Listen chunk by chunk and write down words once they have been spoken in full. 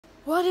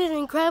What an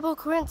incredible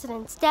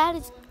coincidence. Dad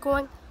is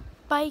going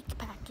bike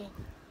packing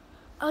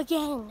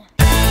again.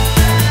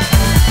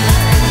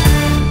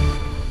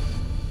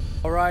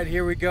 All right,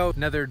 here we go.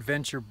 Another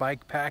adventure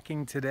bike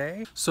packing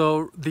today.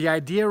 So the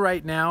idea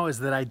right now is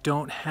that I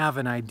don't have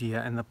an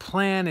idea, and the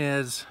plan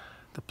is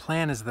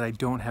that I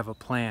don't have a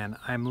plan.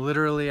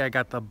 I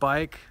got the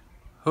bike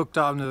hooked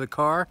onto the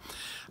car.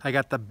 I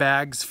got the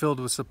bags filled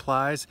with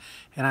supplies,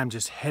 and I'm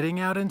just heading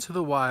out into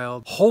the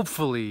wild.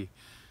 Hopefully,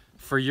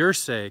 for your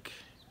sake,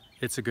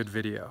 it's a good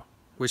video.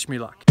 Wish me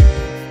luck.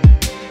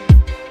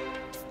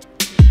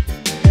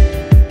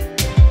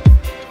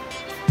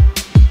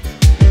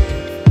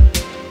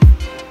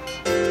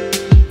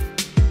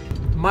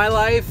 My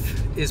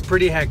life is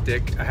pretty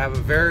hectic. I have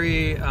a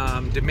very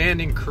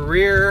demanding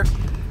career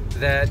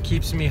that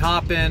keeps me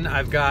hopping.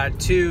 I've got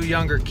 2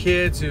 younger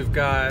kids who've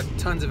got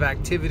tons of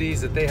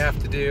activities that they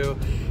have to do.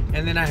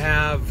 And then I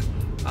have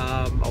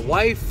a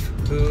wife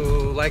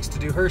who likes to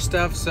do her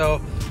stuff.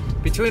 So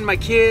between my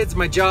kids,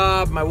 my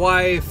job, my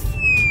wife,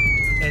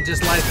 and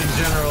just life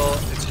in general,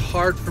 it's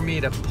hard for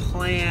me to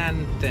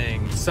plan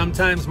things.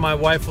 Sometimes my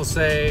wife will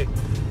say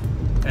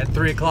at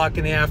 3 o'clock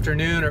in the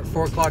afternoon or at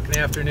 4 o'clock in the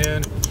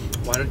afternoon,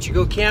 why don't you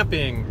go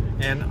camping?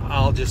 And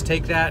I'll just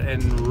take that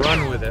and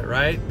run with it,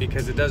 right?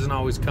 Because it doesn't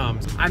always come.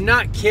 I'm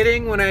not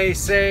kidding when I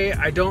say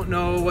I don't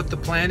know what the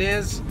plan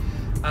is.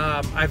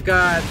 I've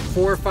got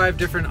 4 or 5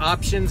 different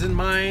options in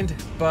mind,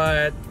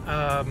 but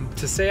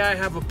to say I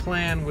have a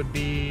plan would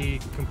be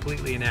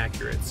completely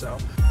inaccurate, so.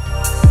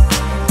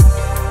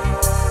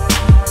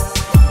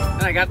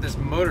 And I got this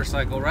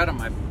motorcycle right on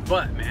my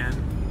butt, man.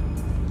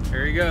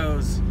 Here he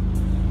goes.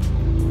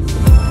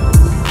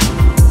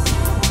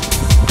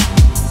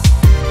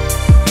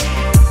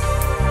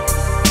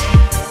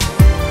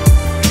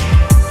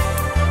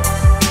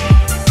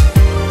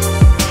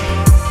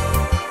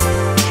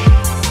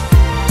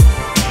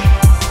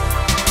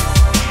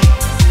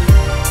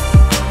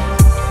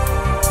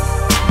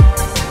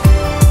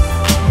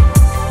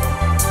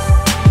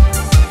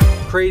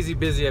 Crazy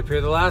busy up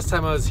here. The last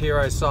time I was here,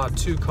 I saw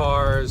 2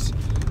 cars.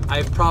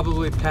 I've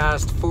probably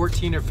passed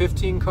 14 or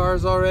 15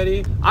 cars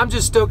already. I'm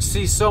just stoked to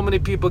see so many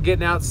people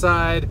getting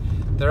outside.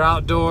 They're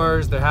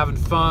outdoors, they're having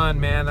fun,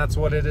 man. That's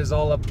what it is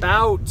all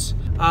about.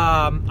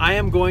 I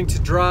am going to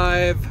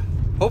drive,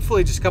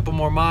 hopefully just a couple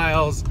more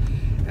miles,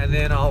 and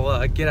then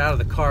I'll get out of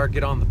the car,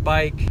 get on the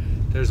bike.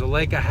 There's a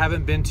lake I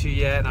haven't been to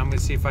yet, and I'm gonna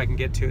see if I can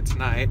get to it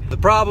tonight. The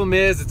problem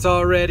is it's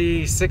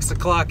already 6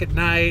 o'clock at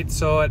night,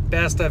 so at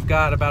best I've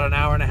got about an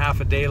hour and a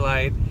half of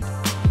daylight.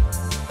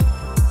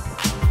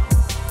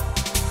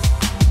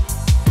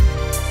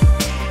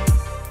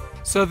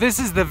 So this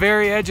is the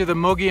very edge of the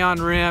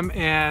Mogollon Rim,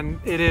 and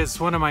it is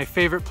one of my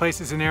favorite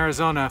places in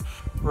Arizona.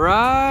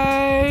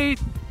 Right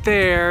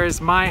there is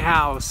my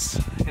house,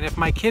 and if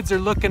my kids are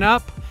looking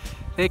up,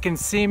 they can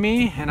see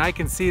me and I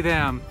can see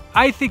them.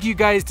 I think you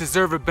guys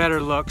deserve a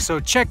better look, so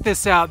check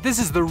this out. This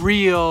is the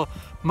real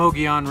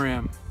Mogollon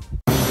Rim.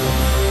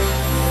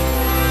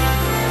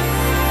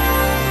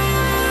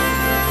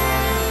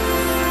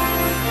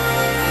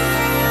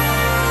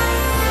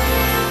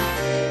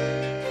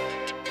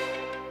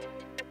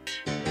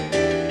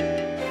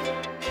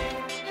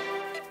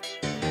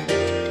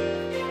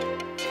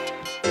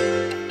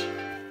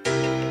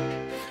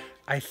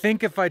 I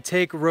think if I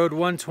take Road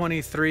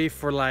 123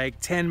 for like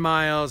 10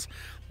 miles,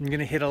 I'm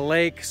gonna hit a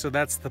lake, so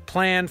that's the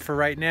plan for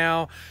right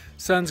now.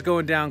 Sun's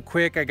going down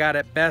quick. I got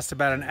at best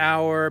about an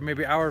hour,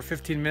 maybe hour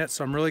 15 minutes,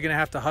 so I'm really gonna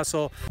have to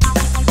hustle.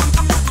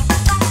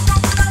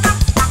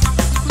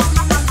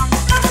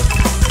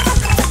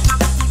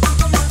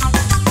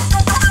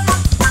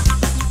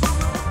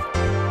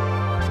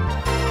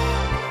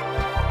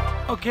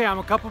 Okay, I'm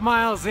a couple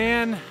miles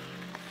in.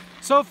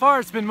 So far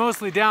it's been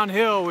mostly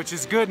downhill, which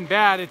is good and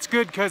bad. It's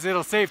good because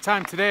it'll save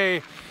time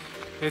today.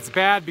 It's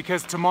bad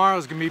because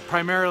tomorrow's gonna be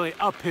primarily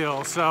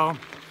uphill, so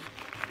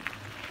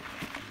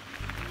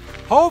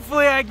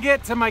hopefully I can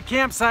get to my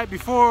campsite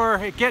before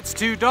it gets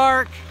too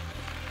dark.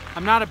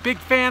 I'm not a big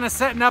fan of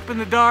setting up in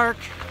the dark,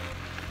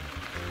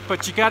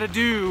 but you gotta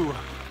do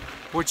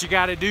what you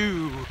gotta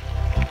do.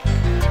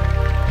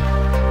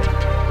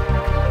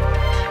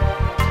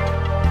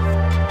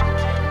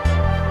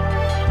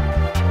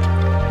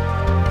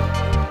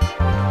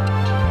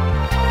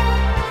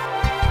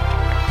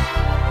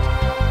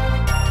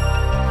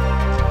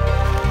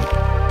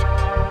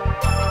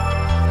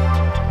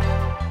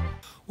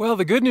 Well,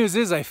 the good news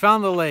is I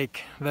found the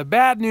lake. The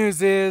bad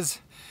news is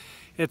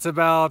it's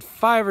about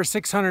 500 or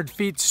 600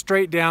 feet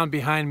straight down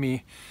behind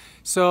me.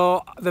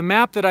 So the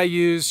map that I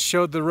used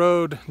showed the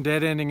road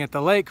dead ending at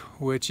the lake,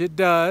 which it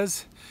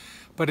does,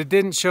 but it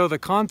didn't show the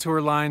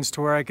contour lines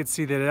to where I could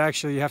see that it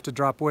actually, you have to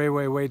drop way,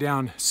 way, way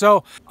down.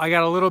 So I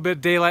got a little bit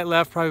of daylight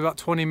left, probably about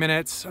 20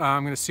 minutes.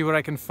 I'm gonna see what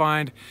I can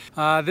find.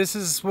 This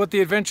is what the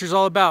adventure is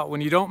all about.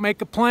 When you don't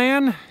make a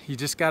plan, you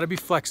just gotta be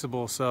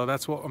flexible. So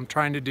that's what I'm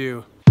trying to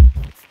do.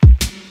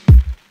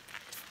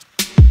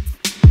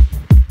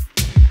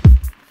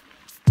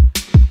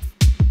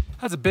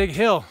 That's a big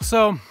hill.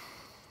 So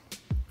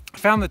I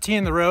found the T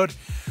in the road.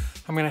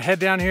 I'm gonna head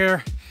down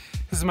here,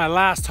 This is my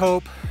last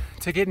hope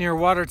to get near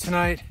water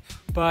tonight,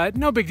 but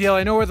no big deal.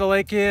 I know where the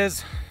lake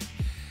is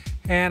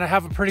and I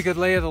have a pretty good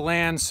lay of the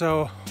land.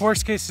 So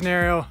worst case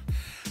scenario,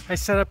 I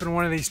set up in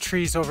one of these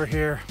trees over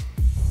here.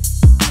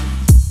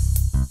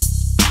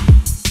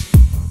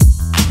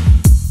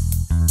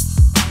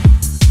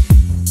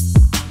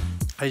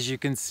 As you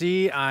can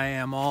see, I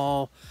am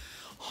all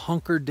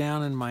hunkered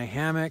down in my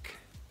hammock.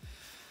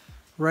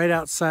 Right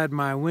outside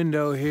my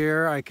window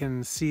here, I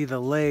can see the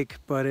lake,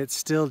 but it's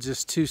still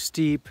just too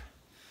steep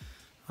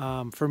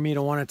for me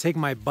to want to take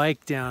my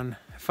bike down.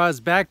 If I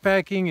was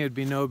backpacking, it'd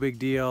be no big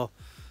deal,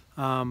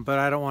 but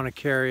I don't want to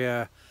carry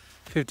a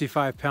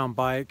 55-pound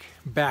bike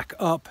back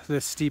up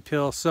this steep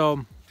hill.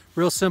 So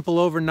real simple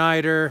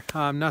overnighter,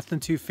 nothing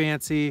too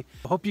fancy.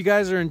 Hope you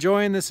guys are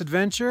enjoying this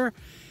adventure,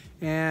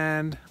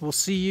 and we'll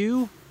see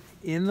you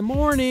in the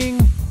morning.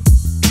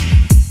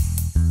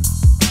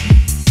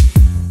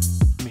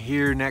 I'm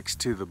here next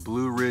to the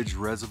Blue Ridge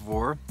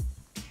Reservoir.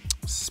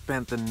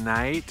 Spent the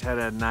night, had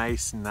a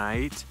nice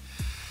night.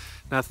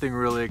 Nothing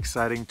really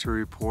exciting to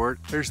report.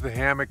 There's the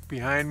hammock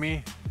behind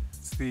me.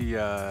 It's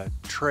the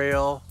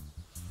trail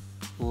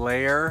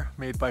layer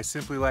made by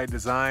Simply Light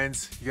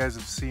Designs. You guys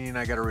have seen,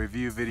 I got a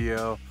review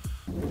video.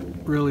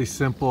 Really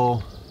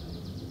simple.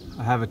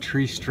 I have a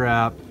tree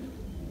strap,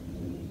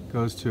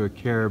 goes to a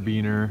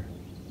carabiner.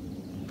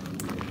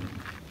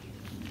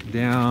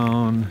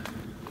 Down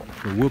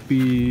the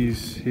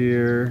whoopies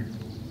here.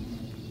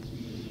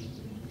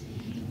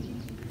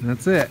 And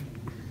that's it.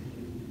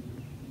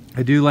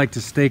 I do like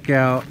to stake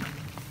out,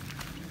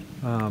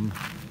 I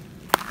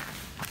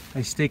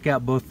stake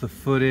out both the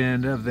foot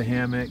end of the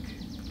hammock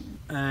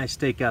and I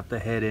stake out the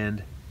head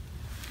end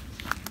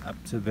up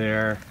to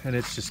there, and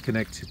it's just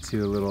connected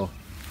to a little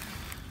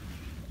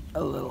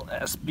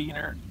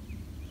S-beaner.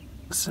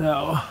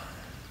 So,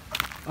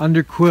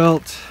 under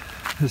quilt,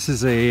 this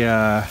is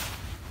a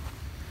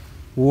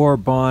war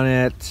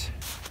bonnet,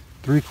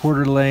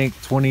 3/4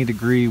 length,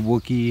 20-degree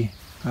Wookie.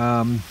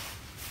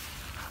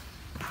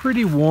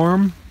 Pretty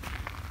warm,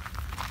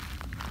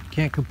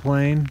 can't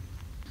complain.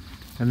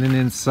 And then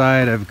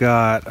inside I've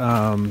got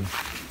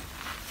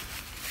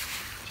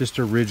just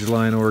a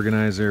ridgeline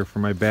organizer for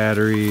my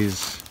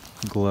batteries,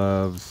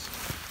 gloves,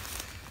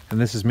 and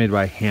this is made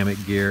by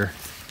Hammock Gear.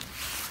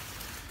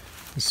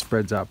 This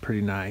spreads out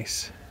pretty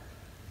nice.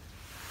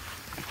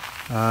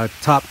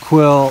 Top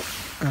quilt,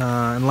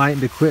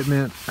 Enlightened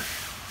Equipment,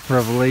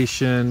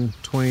 Revelation,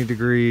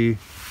 20-degree.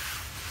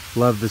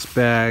 Love this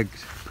bag.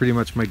 Pretty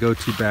much my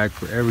go-to bag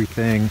for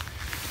everything.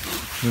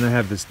 Then I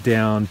have this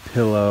down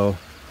pillow.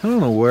 I don't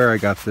know where I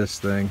got this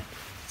thing.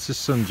 It's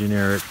just some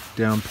generic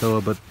down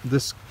pillow, but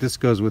this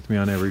goes with me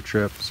on every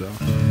trip, so.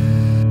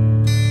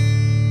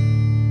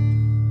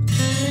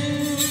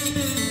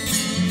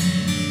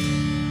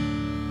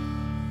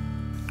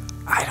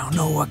 I don't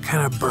know what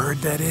kind of bird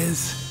that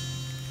is.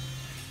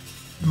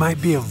 It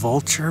might be a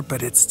vulture,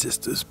 but it's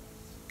just this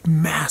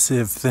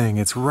massive thing.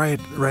 It's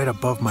right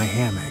above my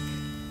hammock.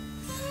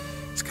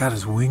 He's got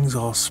his wings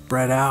all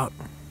spread out.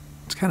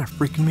 It's kind of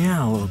freaking me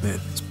out a little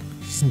bit.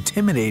 He's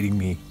intimidating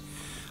me.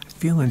 I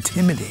feel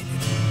intimidated.